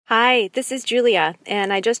Hi, this is Julia,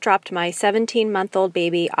 and I just dropped my 17-month-old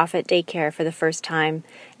baby off at daycare for the first time,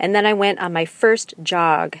 and then I went on my first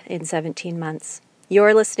jog in 17 months.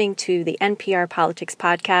 You're listening to the NPR Politics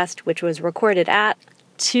Podcast, which was recorded at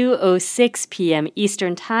 2:06 p.m.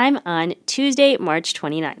 Eastern Time on Tuesday, March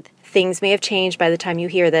 29th. Things may have changed by the time you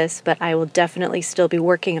hear this, but I will definitely still be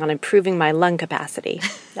working on improving my lung capacity.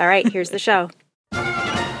 All right, here's the show.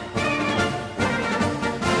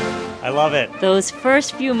 I love it. Those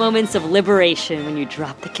first few moments of liberation when you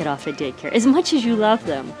drop the kid off at daycare. As much as you love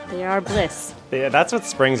them, they are bliss. Yeah, that's what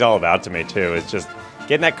spring's all about to me, too. It's just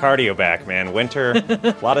getting that cardio back, man. Winter,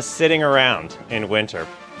 a lot of sitting around in winter.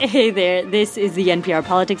 Hey there, this is the NPR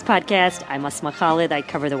Politics Podcast. I'm Asma Khalid. I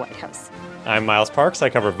cover the White House. I'm Miles Parks. I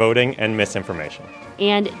cover voting and misinformation.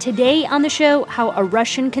 And today on the show, how a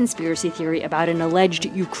Russian conspiracy theory about an alleged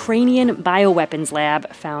Ukrainian bioweapons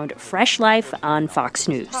lab found fresh life on Fox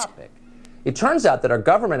News. It turns out that our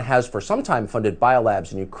government has for some time funded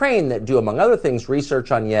biolabs in Ukraine that do, among other things,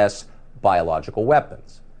 research on, yes, biological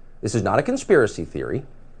weapons. This is not a conspiracy theory.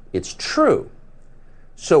 It's true.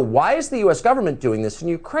 So why is the U.S. government doing this in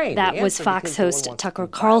Ukraine? That was Fox host Tucker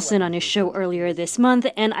Carlson on his show earlier this month,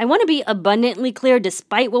 and I want to be abundantly clear,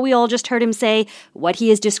 despite what we all just heard him say, what he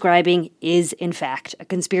is describing is, in fact, a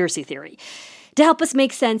conspiracy theory. To help us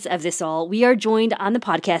make sense of this all, we are joined on the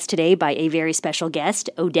podcast today by a very special guest,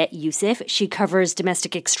 Odette Yousef. She covers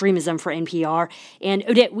domestic extremism for NPR. And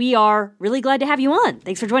Odette, we are really glad to have you on.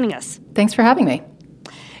 Thanks for joining us. Thanks for having me.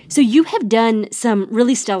 So you have done some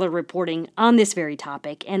really stellar reporting on this very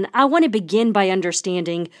topic, and I want to begin by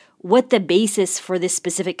understanding what the basis for this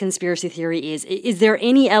specific conspiracy theory is. Is there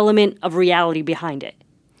any element of reality behind it?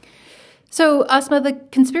 So, Asma, the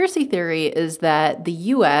conspiracy theory is that the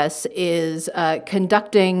U.S. is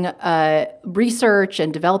conducting research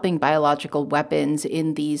and developing biological weapons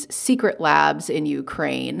in these secret labs in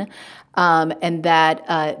Ukraine, and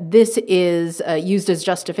that this is used as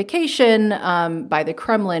justification by the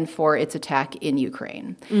Kremlin for its attack in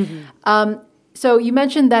Ukraine. Mm-hmm. So you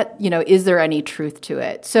mentioned that, is there any truth to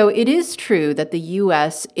it? So it is true that the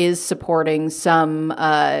U.S. is supporting some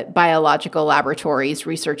biological laboratories,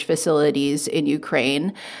 research facilities in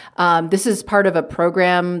Ukraine. This is part of a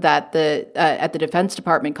program that at the Defense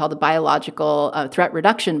Department called the Biological Threat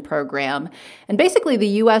Reduction Program. And basically the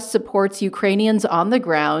U.S. supports Ukrainians on the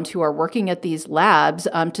ground who are working at these labs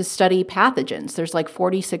to study pathogens. There's like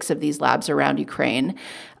 46 of these labs around Ukraine.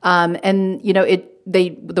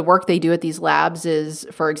 The work they do at these labs is,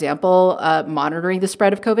 for example, monitoring the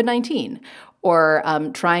spread of COVID-19 or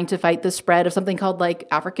trying to fight the spread of something called like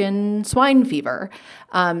African swine fever.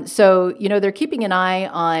 So they're keeping an eye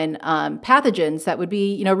on pathogens that would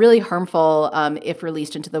be, really harmful if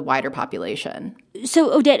released into the wider population.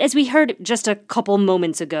 So, Odette, as we heard just a couple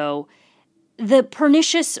moments ago, the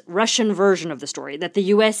pernicious Russian version of the story, that the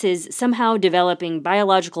U.S. is somehow developing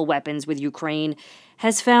biological weapons with Ukraine,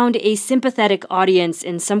 has found a sympathetic audience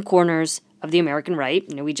in some corners of the American right.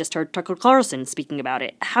 We just heard Tucker Carlson speaking about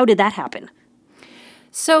it. How did that happen?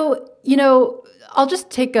 So, I'll just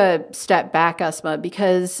take a step back, Asma,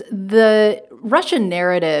 because the Russian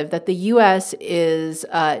narrative that the U.S. is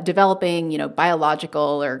developing,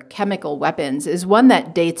 biological or chemical weapons is one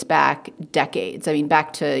that dates back decades. I mean,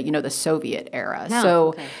 back to, the Soviet era.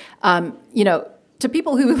 Oh, okay. To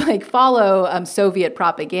people who follow Soviet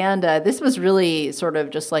propaganda, this was really sort of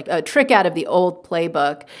just like a trick out of the old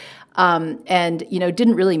playbook, and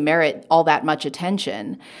didn't really merit all that much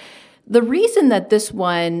attention. The reason that this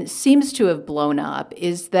one seems to have blown up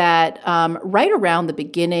is that right around the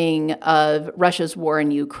beginning of Russia's war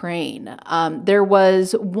in Ukraine, there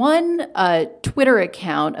was one Twitter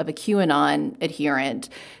account of a QAnon adherent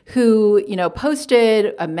who,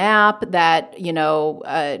 posted a map that,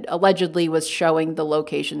 allegedly was showing the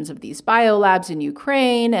locations of these biolabs in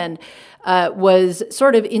Ukraine and was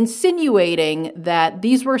sort of insinuating that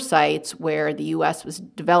these were sites where the U.S. was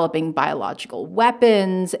developing biological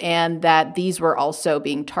weapons and that these were also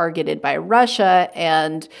being targeted by Russia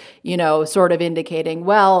and, sort of indicating,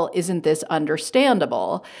 well, isn't this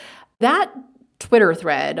understandable? That Twitter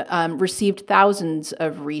thread received thousands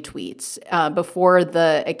of retweets before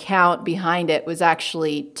the account behind it was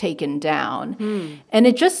actually taken down. And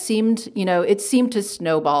it just seemed, it seemed to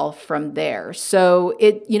snowball from there. So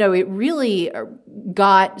it really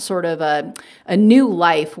got sort of a new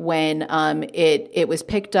life when it was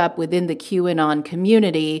picked up within the QAnon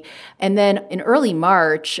community. And then in early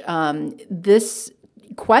March, this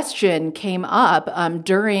question came up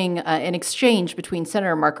during an exchange between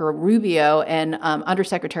Senator Marco Rubio and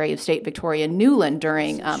Undersecretary of State Victoria Nuland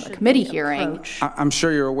during a committee hearing. I'm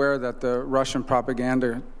sure you're aware that the Russian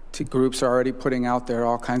propaganda Groups are already putting out there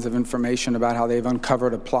all kinds of information about how they've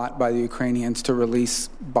uncovered a plot by the Ukrainians to release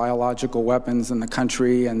biological weapons in the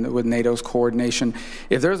country and with NATO's coordination.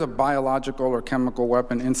 If there's a biological or chemical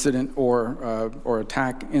weapon incident or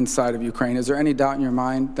attack inside of Ukraine, is there any doubt in your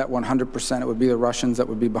mind that 100% it would be the Russians that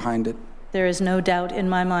would be behind it? There is no doubt in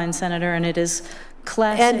my mind, Senator, and it is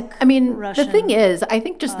classic. And I mean, Russian, the thing is, I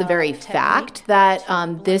think just the very fact that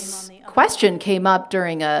this question came up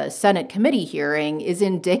during a Senate committee hearing is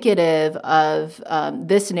indicative of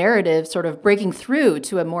this narrative sort of breaking through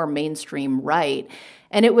to a more mainstream right.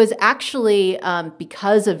 And it was actually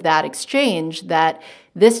because of that exchange that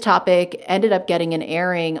this topic ended up getting an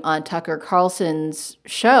airing on Tucker Carlson's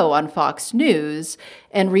show on Fox News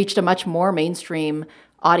and reached a much more mainstream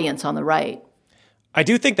audience on the right. I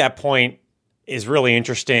do think that point is really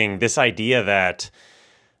interesting. This idea that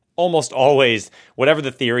almost always, whatever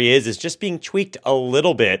the theory is just being tweaked a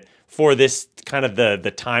little bit for this kind of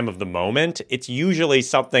the time of the moment. It's usually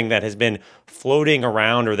something that has been floating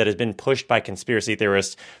around or that has been pushed by conspiracy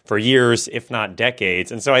theorists for years, if not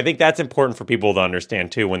decades. And so I think that's important for people to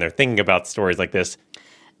understand, too, when they're thinking about stories like this.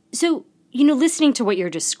 So, listening to what you're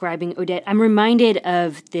describing, Odette, I'm reminded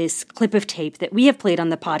of this clip of tape that we have played on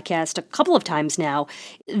the podcast a couple of times now.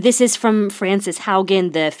 This is from Frances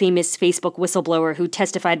Haugen, the famous Facebook whistleblower who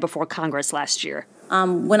testified before Congress last year.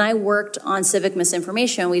 When I worked on civic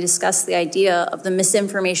misinformation, we discussed the idea of the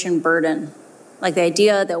misinformation burden, like the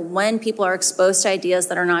idea that when people are exposed to ideas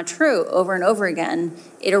that are not true over and over again,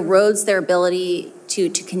 it erodes their ability to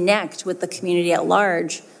connect with the community at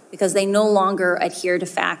large, because they no longer adhere to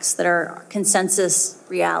facts that are consensus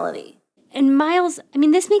reality. And Miles,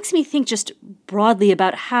 this makes me think just broadly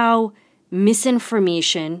about how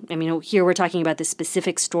misinformation, here we're talking about this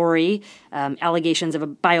specific story, allegations of a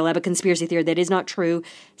biolab, a conspiracy theory that is not true,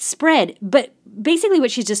 spread. But basically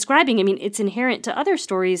what she's describing, it's inherent to other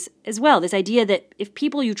stories as well. This idea that if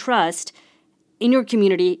people you trust in your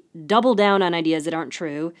community double down on ideas that aren't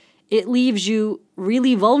true, it leaves you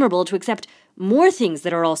really vulnerable to accept more things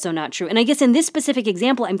that are also not true. And I guess in this specific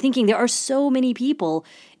example, I'm thinking there are so many people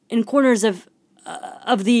in corners of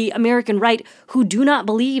the American right who do not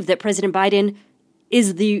believe that President Biden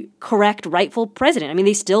is the correct, rightful president.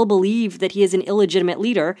 They still believe that he is an illegitimate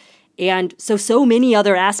leader. And so many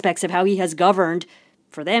other aspects of how he has governed,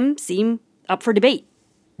 for them, seem up for debate.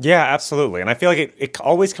 Yeah, absolutely. And I feel like it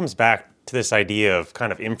always comes back to this idea of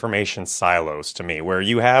kind of information silos to me, where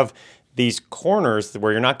you have these corners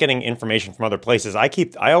where you're not getting information from other places.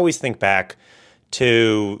 I always think back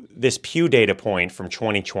to this Pew data point from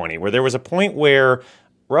 2020, where there was a point where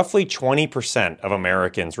roughly 20% of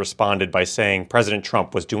Americans responded by saying President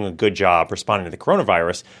Trump was doing a good job responding to the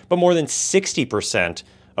coronavirus, but more than 60%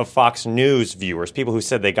 of Fox News viewers, people who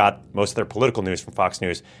said they got most of their political news from Fox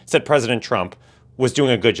News, said President Trump was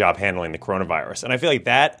doing a good job handling the coronavirus. And I feel like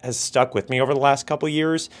that has stuck with me over the last couple of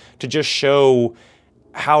years to just show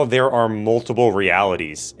how there are multiple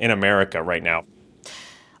realities in America right now.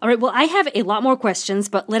 All right, well, I have a lot more questions,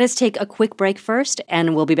 but let us take a quick break first,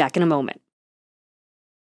 and we'll be back in a moment.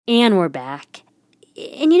 And we're back.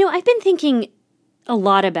 And, I've been thinking a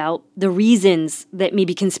lot about the reasons that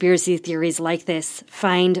maybe conspiracy theories like this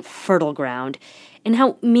find fertile ground, and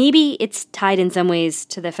how maybe it's tied in some ways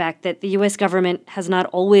to the fact that the U.S. government has not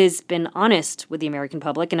always been honest with the American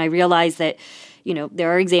public. And I realize that,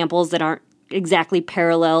 there are examples that aren't exactly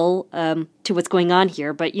parallel to what's going on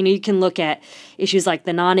here. But, you can look at issues like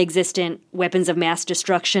the non-existent weapons of mass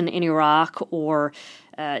destruction in Iraq or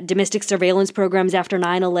domestic surveillance programs after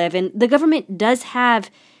 9/11. The government does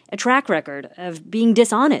have a track record of being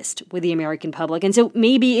dishonest with the American public. And so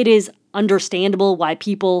maybe it is understandable why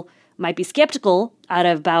people might be skeptical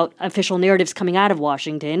about official narratives coming out of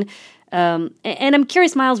Washington. And I'm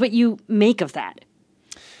curious, Miles, what you make of that.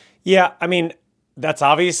 Yeah, that's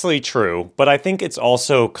obviously true, but I think it's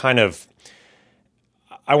also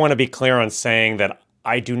I want to be clear on saying that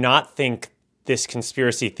I do not think this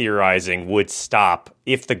conspiracy theorizing would stop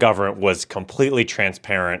if the government was completely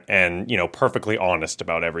transparent and, perfectly honest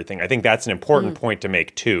about everything. I think that's an important point to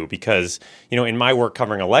make, too, because, in my work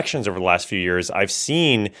covering elections over the last few years, I've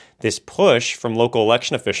seen this push from local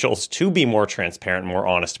election officials to be more transparent and more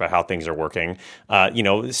honest about how things are working.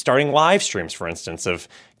 Starting live streams, for instance, of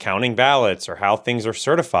counting ballots or how things are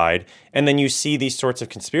certified. And then you see these sorts of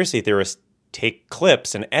conspiracy theorists take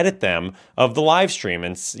clips and edit them of the live stream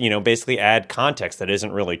and, basically add context that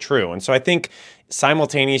isn't really true. And so I think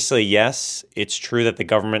simultaneously, yes, it's true that the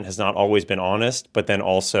government has not always been honest, but then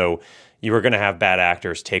also you are going to have bad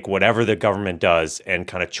actors take whatever the government does and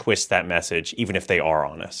kind of twist that message, even if they are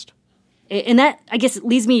honest. And that, I guess,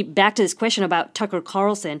 leads me back to this question about Tucker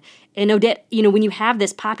Carlson. And Odette, when you have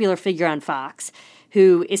this popular figure on Fox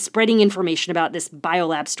who is spreading information about this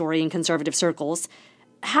biolab story in conservative circles,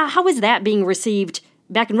 how is that being received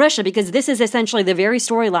back in Russia? Because this is essentially the very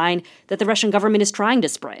storyline that the Russian government is trying to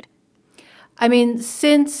spread. I mean,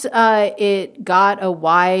 since it got a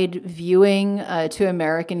wide viewing to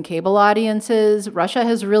American cable audiences, Russia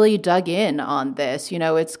has really dug in on this.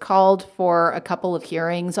 It's called for a couple of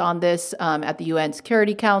hearings on this at the UN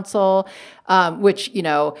Security Council, which,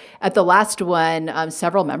 at the last one,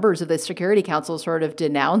 several members of the Security Council sort of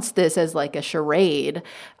denounced this as like a charade.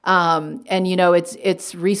 And,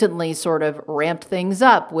 it's recently sort of ramped things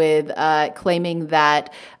up with claiming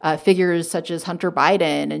that figures such as Hunter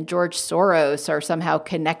Biden and George Soros are somehow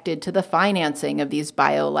connected to the financing of these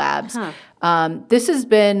biolabs. This has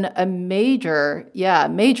been a major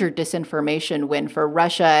disinformation win for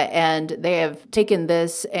Russia, and they have taken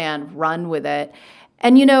this and run with it.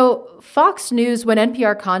 And, Fox News, when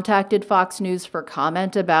NPR contacted Fox News for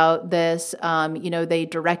comment about this, they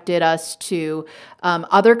directed us to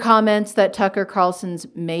other comments that Tucker Carlson's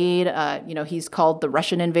made. He's called the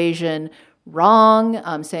Russian invasion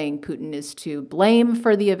wrong, saying Putin is to blame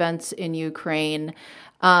for the events in Ukraine.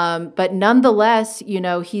 But nonetheless,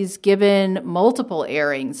 he's given multiple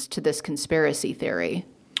airings to this conspiracy theory.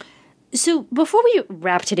 So before we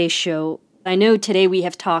wrap today's show, I know today we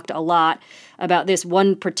have talked a lot about this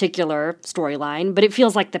one particular storyline, but it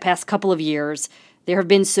feels like the past couple of years, there have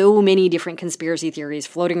been so many different conspiracy theories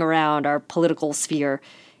floating around our political sphere.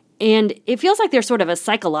 And it feels like there's sort of a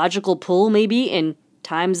psychological pull maybe in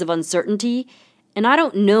times of uncertainty. And I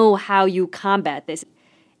don't know how you combat this.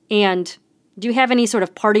 And do you have any sort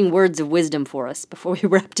of parting words of wisdom for us before we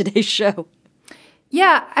wrap today's show?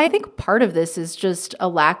 Yeah, I think part of this is just a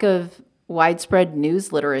lack of widespread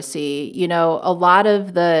news literacy. A lot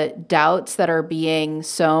of the doubts that are being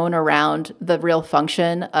sown around the real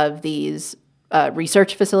function of these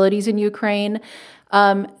research facilities in Ukraine,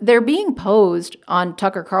 they're being posed on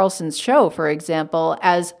Tucker Carlson's show, for example,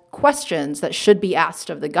 as questions that should be asked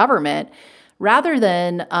of the government, rather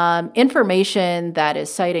than information that is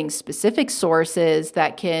citing specific sources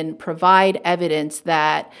that can provide evidence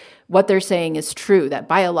that what they're saying is true, that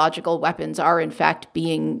biological weapons are in fact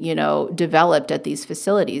being, developed at these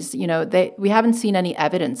facilities. We haven't seen any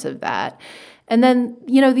evidence of that. And then,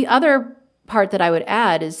 the other part that I would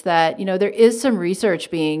add is that, there is some research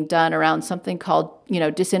being done around something called,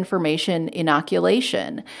 disinformation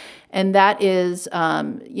inoculation. And that is,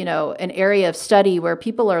 an area of study where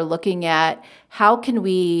people are looking at how can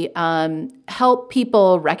we help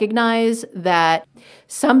people recognize that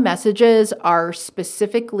some messages are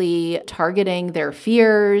specifically targeting their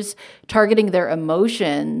fears, targeting their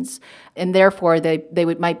emotions, and therefore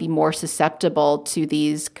they might be more susceptible to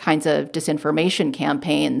these kinds of disinformation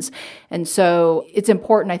campaigns. And so it's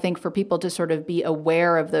important, I think, for people to sort of be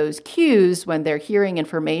aware of those cues when they're hearing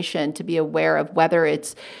information, to be aware of whether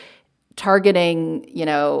it's targeting,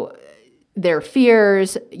 their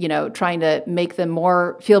fears, trying to make them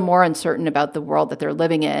feel more uncertain about the world that they're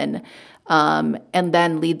living in, and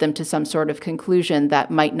then lead them to some sort of conclusion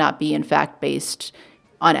that might not be, in fact, based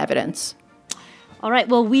on evidence. All right.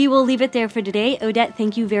 Well, we will leave it there for today. Odette,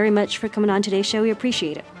 thank you very much for coming on today's show. We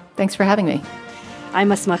appreciate it. Thanks for having me.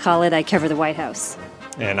 I'm Asma Khalid. I cover the White House.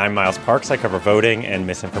 And I'm Miles Parks. I cover voting and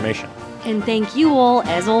misinformation. And thank you all,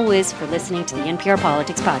 as always, for listening to the NPR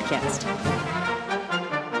Politics Podcast.